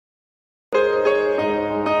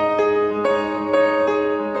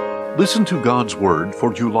Listen to God's Word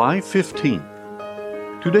for July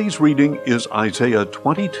 15th. Today's reading is Isaiah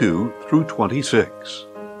 22 through 26.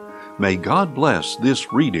 May God bless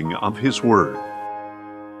this reading of His Word.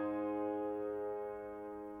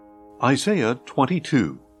 Isaiah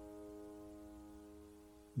 22.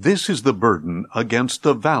 This is the burden against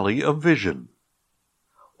the valley of vision.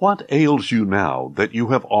 What ails you now that you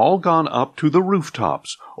have all gone up to the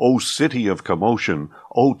rooftops, O city of commotion,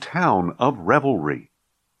 O town of revelry?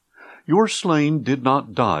 Your slain did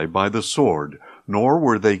not die by the sword, nor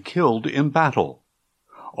were they killed in battle.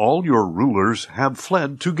 All your rulers have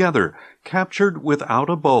fled together, captured without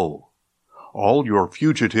a bow. All your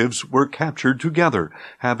fugitives were captured together,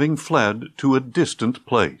 having fled to a distant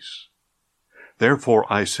place.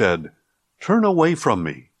 Therefore I said, Turn away from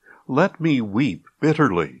me, let me weep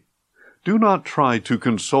bitterly. Do not try to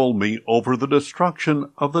console me over the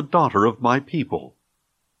destruction of the daughter of my people.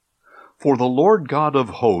 For the Lord God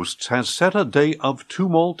of hosts has set a day of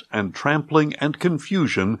tumult and trampling and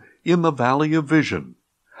confusion in the valley of vision,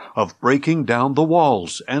 of breaking down the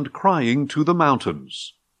walls and crying to the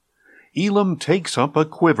mountains. Elam takes up a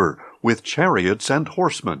quiver with chariots and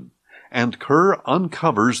horsemen, and Kir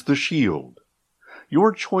uncovers the shield.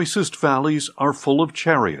 Your choicest valleys are full of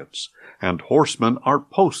chariots, and horsemen are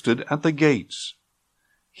posted at the gates.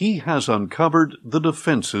 He has uncovered the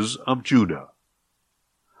defenses of Judah.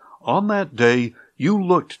 On that day you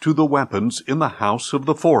looked to the weapons in the house of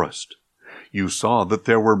the forest. You saw that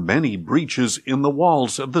there were many breaches in the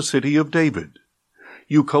walls of the city of David.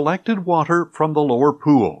 You collected water from the lower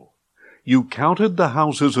pool. You counted the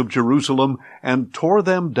houses of Jerusalem and tore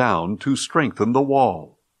them down to strengthen the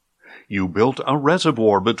wall. You built a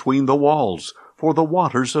reservoir between the walls for the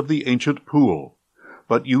waters of the ancient pool,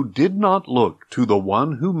 but you did not look to the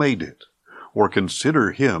one who made it, or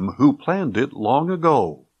consider him who planned it long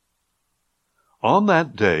ago. On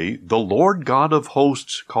that day the Lord God of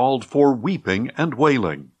hosts called for weeping and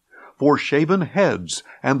wailing, for shaven heads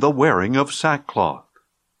and the wearing of sackcloth.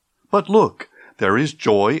 But look, there is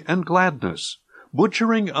joy and gladness,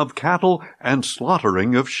 butchering of cattle and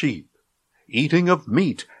slaughtering of sheep, eating of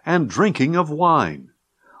meat and drinking of wine.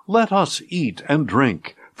 Let us eat and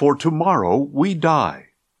drink, for tomorrow we die.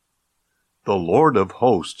 The Lord of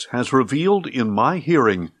hosts has revealed in my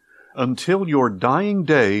hearing, until your dying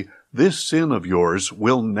day this sin of yours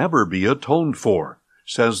will never be atoned for,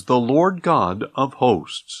 says the Lord God of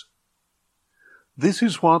hosts. This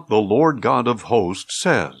is what the Lord God of hosts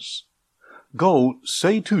says. Go,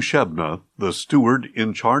 say to Shebna, the steward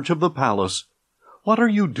in charge of the palace, What are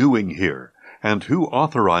you doing here, and who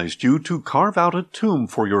authorized you to carve out a tomb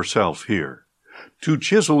for yourself here, to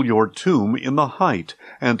chisel your tomb in the height,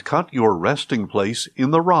 and cut your resting place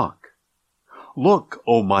in the rock? Look,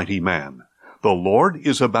 O mighty man, the Lord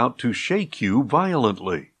is about to shake you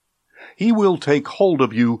violently. He will take hold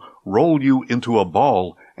of you, roll you into a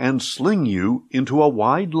ball, and sling you into a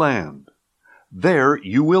wide land. There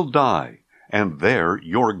you will die, and there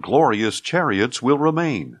your glorious chariots will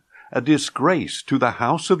remain, a disgrace to the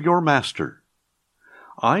house of your master.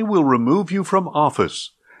 I will remove you from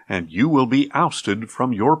office, and you will be ousted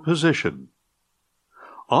from your position.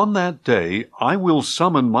 On that day I will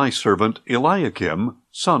summon my servant Eliakim,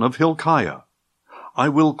 son of Hilkiah. I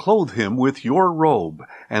will clothe him with your robe,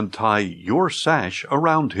 and tie your sash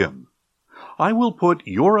around him. I will put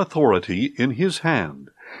your authority in his hand,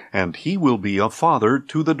 and he will be a father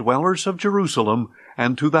to the dwellers of Jerusalem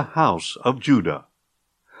and to the house of Judah.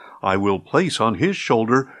 I will place on his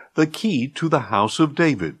shoulder the key to the house of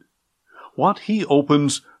David. What he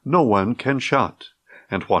opens, no one can shut,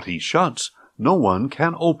 and what he shuts, no one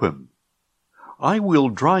can open. I will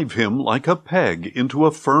drive him like a peg into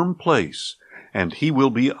a firm place, and he will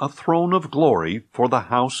be a throne of glory for the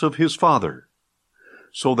house of his father.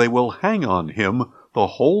 So they will hang on him the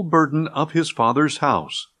whole burden of his father's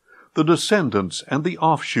house, the descendants and the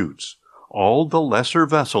offshoots, all the lesser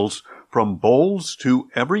vessels, from bowls to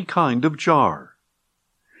every kind of jar.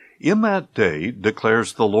 In that day,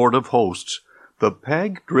 declares the Lord of hosts, the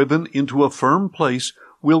peg driven into a firm place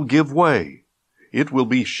will give way. It will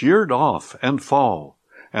be sheared off and fall,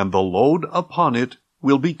 and the load upon it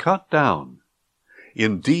will be cut down.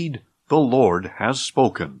 Indeed, the Lord has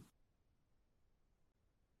spoken.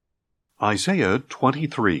 Isaiah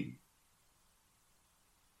 23.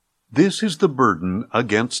 This is the burden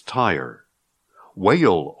against Tyre.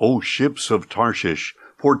 Wail, O ships of Tarshish,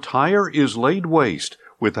 for Tyre is laid waste,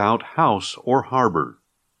 without house or harbor.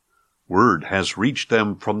 Word has reached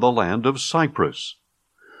them from the land of Cyprus.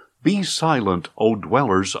 Be silent, O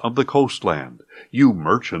dwellers of the coastland, you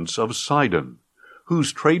merchants of Sidon,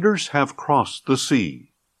 whose traders have crossed the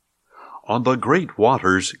sea. On the great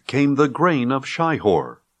waters came the grain of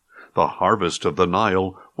Shihor. The harvest of the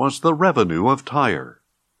Nile was the revenue of Tyre.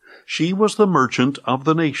 She was the merchant of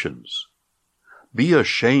the nations. Be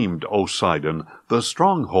ashamed, O Sidon, the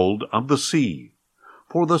stronghold of the sea,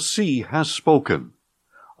 for the sea has spoken.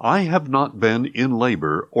 I have not been in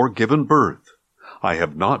labor or given birth. I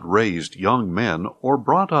have not raised young men or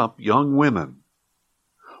brought up young women.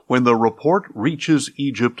 When the report reaches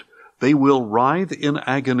Egypt, they will writhe in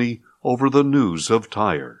agony over the news of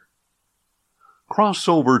Tyre. Cross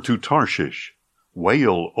over to Tarshish.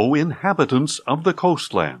 Wail, O inhabitants of the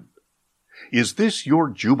coastland. Is this your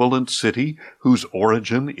jubilant city, whose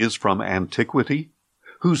origin is from antiquity,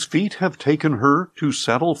 whose feet have taken her to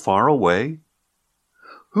settle far away?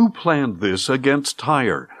 Who planned this against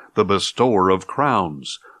Tyre, the bestower of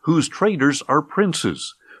crowns, whose traders are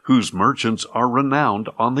princes, whose merchants are renowned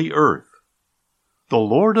on the earth? The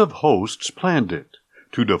Lord of hosts planned it,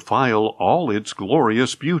 to defile all its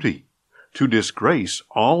glorious beauty, to disgrace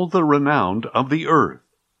all the renowned of the earth.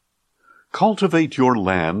 Cultivate your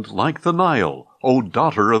land like the Nile, O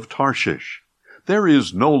daughter of Tarshish. There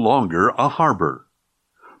is no longer a harbor.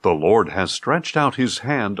 The Lord has stretched out his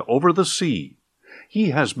hand over the sea. He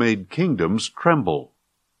has made kingdoms tremble.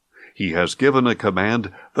 He has given a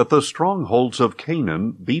command that the strongholds of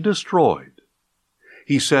Canaan be destroyed.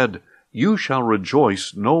 He said, You shall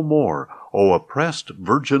rejoice no more, O oppressed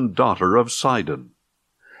virgin daughter of Sidon.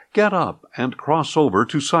 Get up and cross over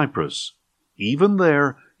to Cyprus. Even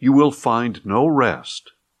there you will find no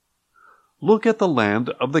rest. Look at the land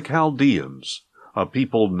of the Chaldeans, a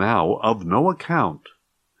people now of no account.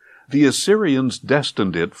 The Assyrians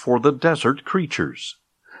destined it for the desert creatures.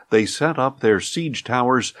 They set up their siege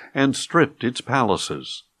towers and stripped its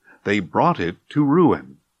palaces. They brought it to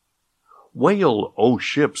ruin. Wail, O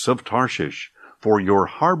ships of Tarshish, for your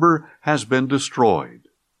harbor has been destroyed.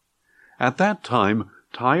 At that time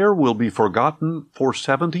Tyre will be forgotten for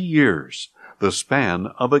 70 years, the span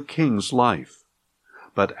of a king's life.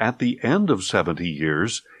 But at the end of 70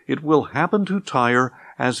 years it will happen to Tyre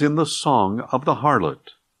as in the song of the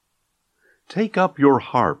harlot. Take up your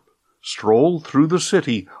harp, stroll through the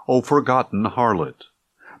city, O forgotten harlot.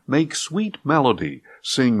 Make sweet melody,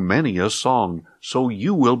 sing many a song, so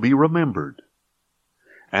you will be remembered.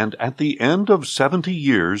 And at the end of 70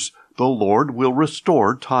 years the Lord will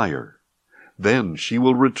restore Tyre. Then she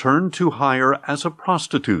will return to hire as a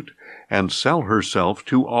prostitute, and sell herself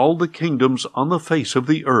to all the kingdoms on the face of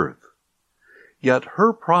the earth. Yet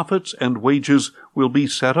her profits and wages will be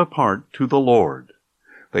set apart to the Lord.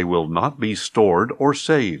 They will not be stored or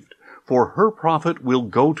saved, for her profit will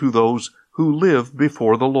go to those who live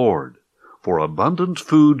before the Lord, for abundant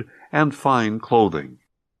food and fine clothing.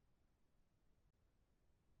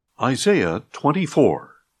 Isaiah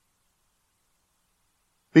 24.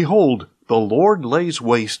 Behold, the Lord lays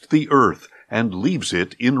waste the earth and leaves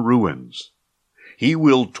it in ruins. He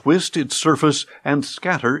will twist its surface and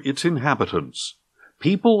scatter its inhabitants,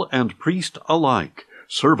 people and priest alike,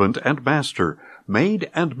 servant and master,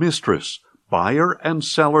 maid and mistress, buyer and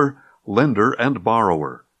seller, lender and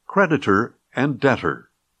borrower, creditor and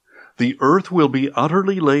debtor. The earth will be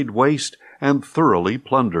utterly laid waste and thoroughly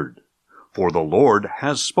plundered, for the Lord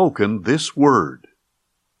has spoken this word.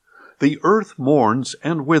 The earth mourns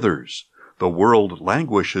and withers, the world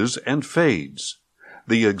languishes and fades.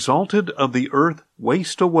 The exalted of the earth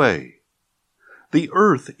waste away. The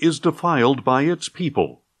earth is defiled by its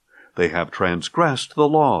people. They have transgressed the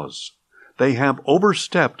laws. They have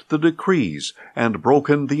overstepped the decrees and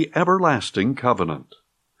broken the everlasting covenant.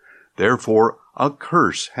 Therefore a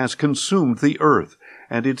curse has consumed the earth,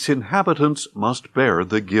 and its inhabitants must bear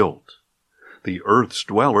the guilt. The earth's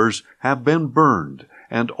dwellers have been burned,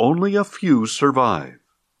 and only a few survive.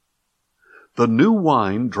 The new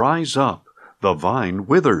wine dries up, the vine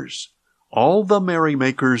withers, all the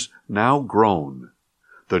merrymakers now groan.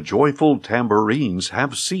 The joyful tambourines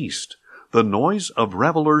have ceased, the noise of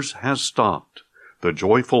revelers has stopped, the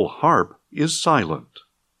joyful harp is silent.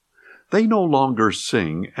 They no longer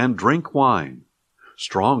sing and drink wine.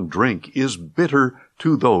 Strong drink is bitter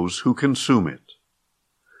to those who consume it.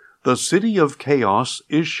 The city of chaos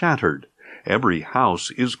is shattered, every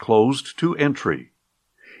house is closed to entry.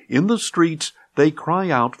 In the streets they cry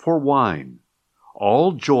out for wine.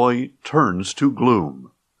 All joy turns to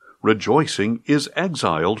gloom. Rejoicing is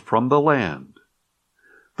exiled from the land.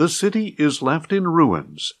 The city is left in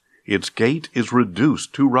ruins. Its gate is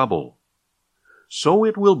reduced to rubble. So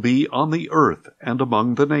it will be on the earth and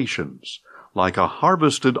among the nations, like a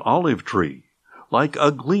harvested olive tree, like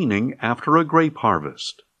a gleaning after a grape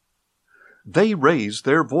harvest. They raise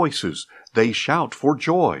their voices, they shout for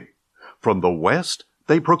joy. From the west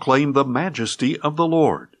They proclaim the majesty of the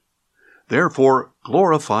Lord. Therefore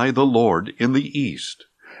glorify the Lord in the east.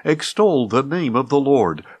 Extol the name of the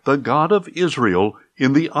Lord, the God of Israel,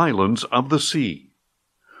 in the islands of the sea.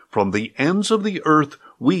 From the ends of the earth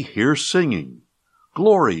we hear singing,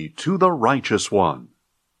 Glory to the Righteous One.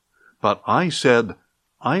 But I said,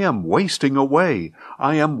 I am wasting away,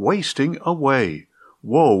 I am wasting away.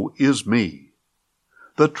 Woe is me!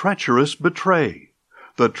 The treacherous betray,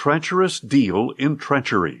 the treacherous deal in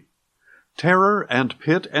treachery. Terror and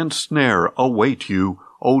pit and snare await you,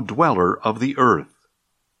 O dweller of the earth.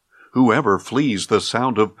 Whoever flees the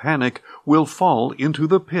sound of panic will fall into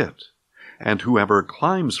the pit, and whoever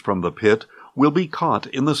climbs from the pit will be caught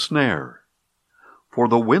in the snare. For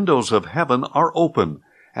the windows of heaven are open,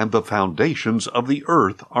 and the foundations of the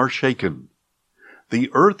earth are shaken. The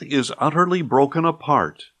earth is utterly broken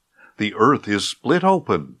apart. The earth is split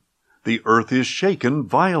open. The earth is shaken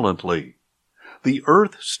violently. The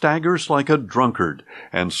earth staggers like a drunkard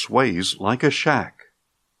and sways like a shack.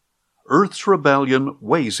 Earth's rebellion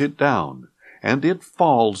weighs it down, and it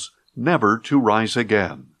falls, never to rise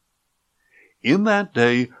again. In that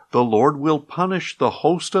day the Lord will punish the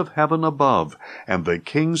host of heaven above and the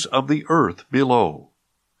kings of the earth below.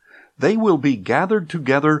 They will be gathered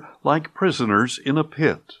together like prisoners in a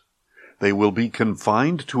pit. They will be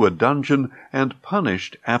confined to a dungeon and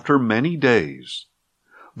punished after many days.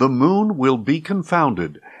 The moon will be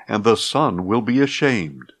confounded, and the sun will be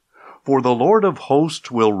ashamed. For the Lord of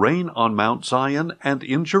hosts will reign on Mount Zion and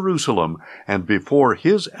in Jerusalem, and before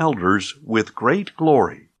his elders with great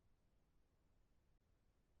glory.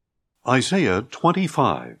 Isaiah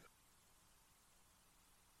 25.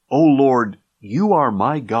 O Lord, you are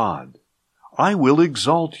my God. I will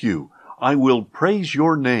exalt you. I will praise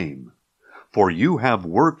your name. For you have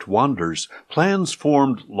worked wonders, plans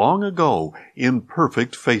formed long ago in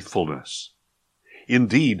perfect faithfulness.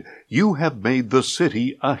 Indeed, you have made the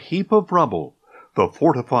city a heap of rubble, the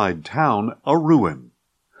fortified town a ruin.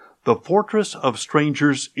 The fortress of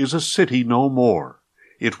strangers is a city no more.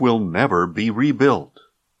 It will never be rebuilt.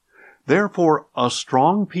 Therefore a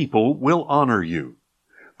strong people will honor you.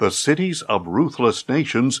 The cities of ruthless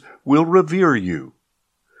nations will revere you.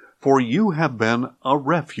 For you have been a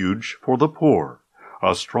refuge for the poor,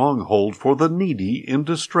 a stronghold for the needy in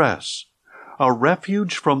distress, a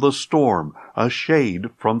refuge from the storm, a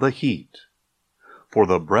shade from the heat. For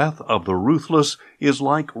the breath of the ruthless is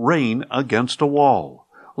like rain against a wall,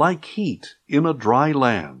 like heat in a dry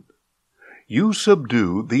land. You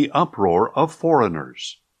subdue the uproar of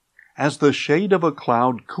foreigners. As the shade of a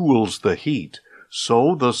cloud cools the heat,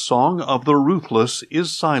 so the song of the ruthless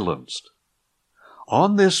is silenced.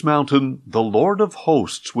 On this mountain the Lord of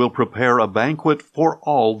hosts will prepare a banquet for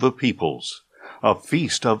all the peoples, a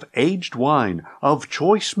feast of aged wine, of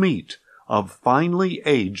choice meat, of finely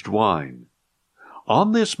aged wine.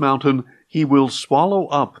 On this mountain he will swallow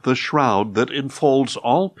up the shroud that enfolds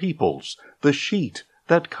all peoples, the sheet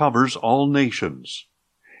that covers all nations.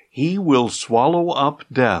 He will swallow up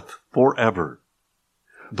death forever.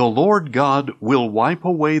 The Lord God will wipe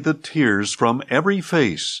away the tears from every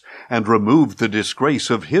face and remove the disgrace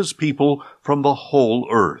of his people from the whole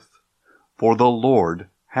earth. For the Lord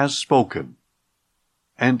has spoken.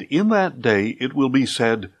 And in that day it will be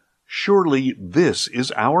said, Surely this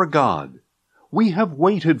is our God. We have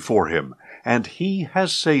waited for him, and he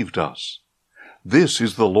has saved us. This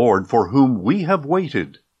is the Lord for whom we have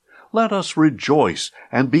waited. Let us rejoice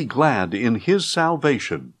and be glad in his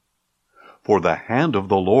salvation. For the hand of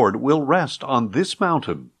the Lord will rest on this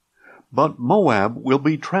mountain, but Moab will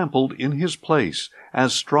be trampled in his place,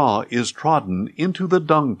 as straw is trodden into the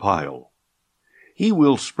dung pile. He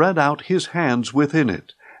will spread out his hands within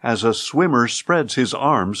it, as a swimmer spreads his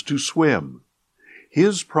arms to swim.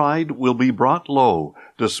 His pride will be brought low,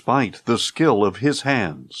 despite the skill of his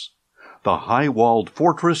hands. The high-walled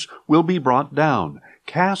fortress will be brought down,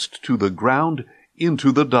 cast to the ground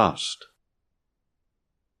into the dust.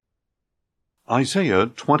 Isaiah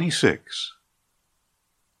 26.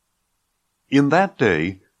 In that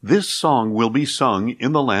day, this song will be sung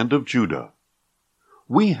in the land of Judah.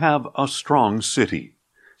 We have a strong city.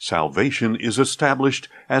 Salvation is established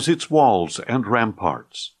as its walls and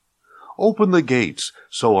ramparts. Open the gates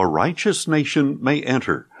so a righteous nation may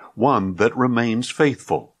enter, one that remains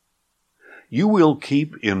faithful. You will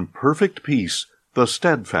keep in perfect peace the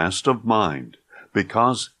steadfast of mind,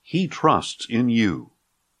 because he trusts in you.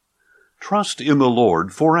 Trust in the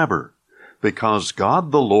Lord forever, because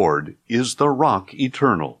God the Lord is the rock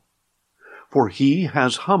eternal. For he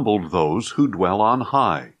has humbled those who dwell on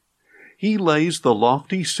high. He lays the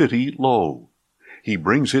lofty city low. He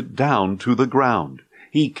brings it down to the ground.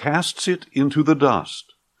 He casts it into the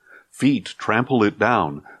dust. Feet trample it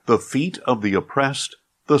down, the feet of the oppressed,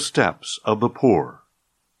 the steps of the poor.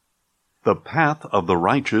 The path of the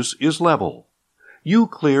righteous is level. You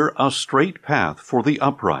clear a straight path for the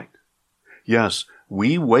upright. Yes,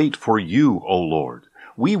 we wait for you, O Lord.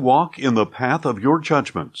 We walk in the path of your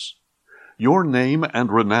judgments. Your name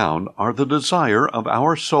and renown are the desire of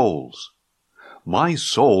our souls. My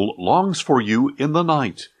soul longs for you in the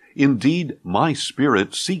night. Indeed, my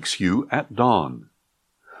spirit seeks you at dawn.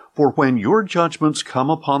 For when your judgments come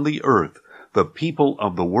upon the earth, the people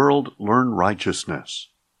of the world learn righteousness.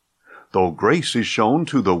 Though grace is shown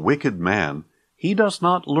to the wicked man, he does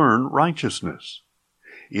not learn righteousness.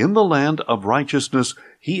 In the land of righteousness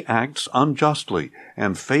he acts unjustly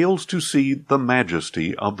and fails to see the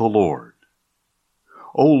majesty of the Lord.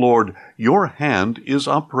 O Lord, your hand is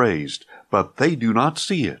upraised, but they do not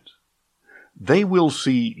see it. They will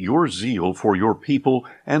see your zeal for your people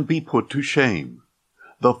and be put to shame.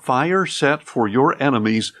 The fire set for your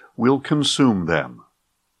enemies will consume them.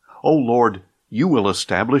 O Lord, you will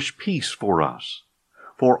establish peace for us.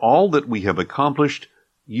 For all that we have accomplished,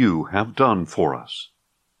 you have done for us.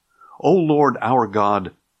 O Lord our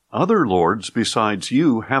God, other lords besides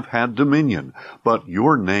you have had dominion, but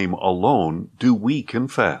your name alone do we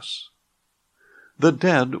confess. The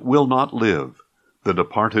dead will not live, the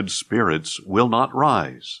departed spirits will not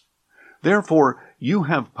rise. Therefore you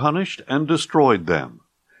have punished and destroyed them.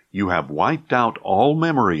 You have wiped out all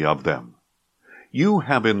memory of them. You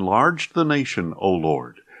have enlarged the nation, O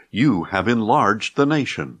Lord. You have enlarged the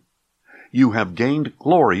nation. You have gained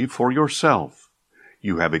glory for yourself.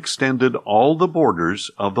 You have extended all the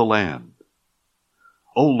borders of the land.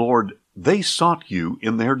 O Lord, they sought you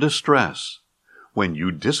in their distress. When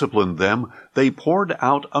you disciplined them, they poured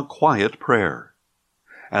out a quiet prayer.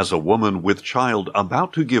 As a woman with child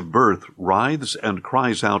about to give birth writhes and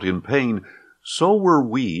cries out in pain, so were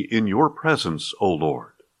we in your presence, O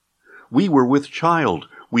Lord. We were with child,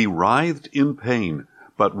 we writhed in pain,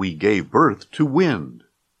 but we gave birth to wind.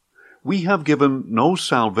 We have given no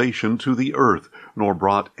salvation to the earth, nor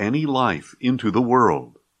brought any life into the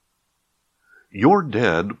world. Your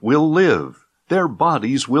dead will live, their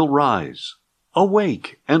bodies will rise.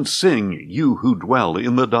 Awake and sing, you who dwell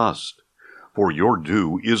in the dust. For your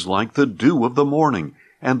dew is like the dew of the morning,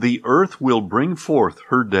 and the earth will bring forth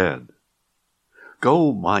her dead.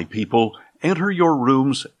 Go, my people, enter your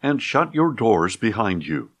rooms and shut your doors behind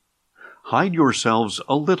you. Hide yourselves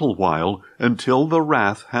a little while until the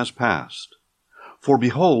wrath has passed. For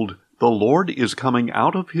behold, the Lord is coming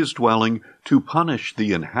out of his dwelling to punish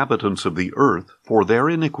the inhabitants of the earth for their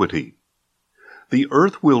iniquity. The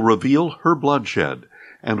earth will reveal her bloodshed,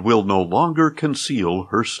 and will no longer conceal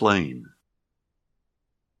her slain.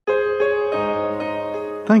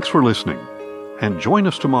 Thanks for listening, and join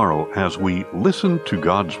us tomorrow as we listen to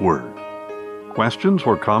God's Word. Questions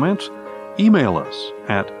or comments? Email us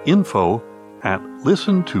at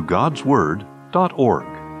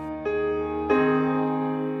info@listentogodsword.org.